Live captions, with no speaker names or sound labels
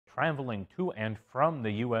traveling to and from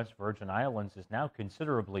the U.S. Virgin Islands is now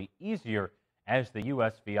considerably easier as the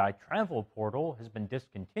USVI travel portal has been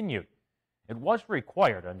discontinued. It was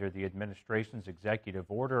required under the administration's executive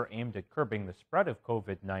order aimed at curbing the spread of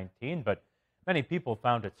COVID-19, but many people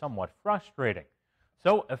found it somewhat frustrating.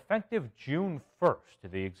 So, effective June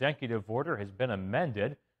 1st, the executive order has been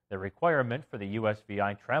amended. The requirement for the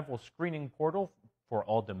USVI travel screening portal for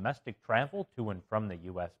all domestic travel to and from the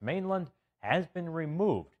U.S. mainland has been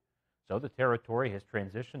removed. So the territory has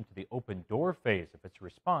transitioned to the open door phase of its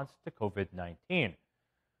response to COVID-19.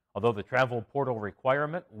 Although the travel portal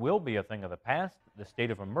requirement will be a thing of the past, the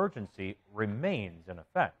state of emergency remains in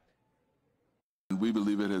effect. We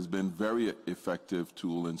believe it has been a very effective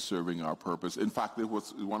tool in serving our purpose. In fact, it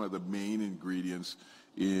was one of the main ingredients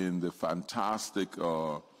in the fantastic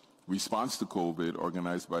response to COVID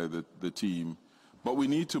organized by the team. But we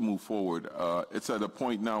need to move forward. It's at a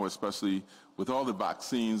point now, especially with all the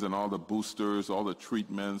vaccines and all the boosters, all the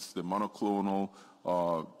treatments, the monoclonal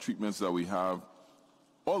treatments that we have.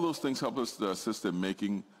 All those things help us to assist in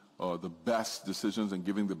making the best decisions and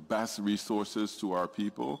giving the best resources to our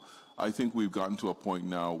people. I think we've gotten to a point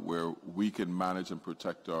now where we can manage and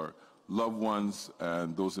protect our loved ones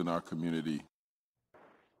and those in our community.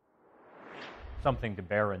 Something to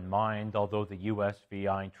bear in mind, although the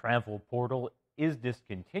USVI travel portal is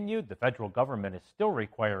discontinued, the federal government is still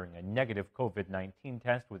requiring a negative COVID-19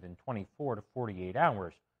 test within 24 to 48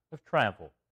 hours of travel.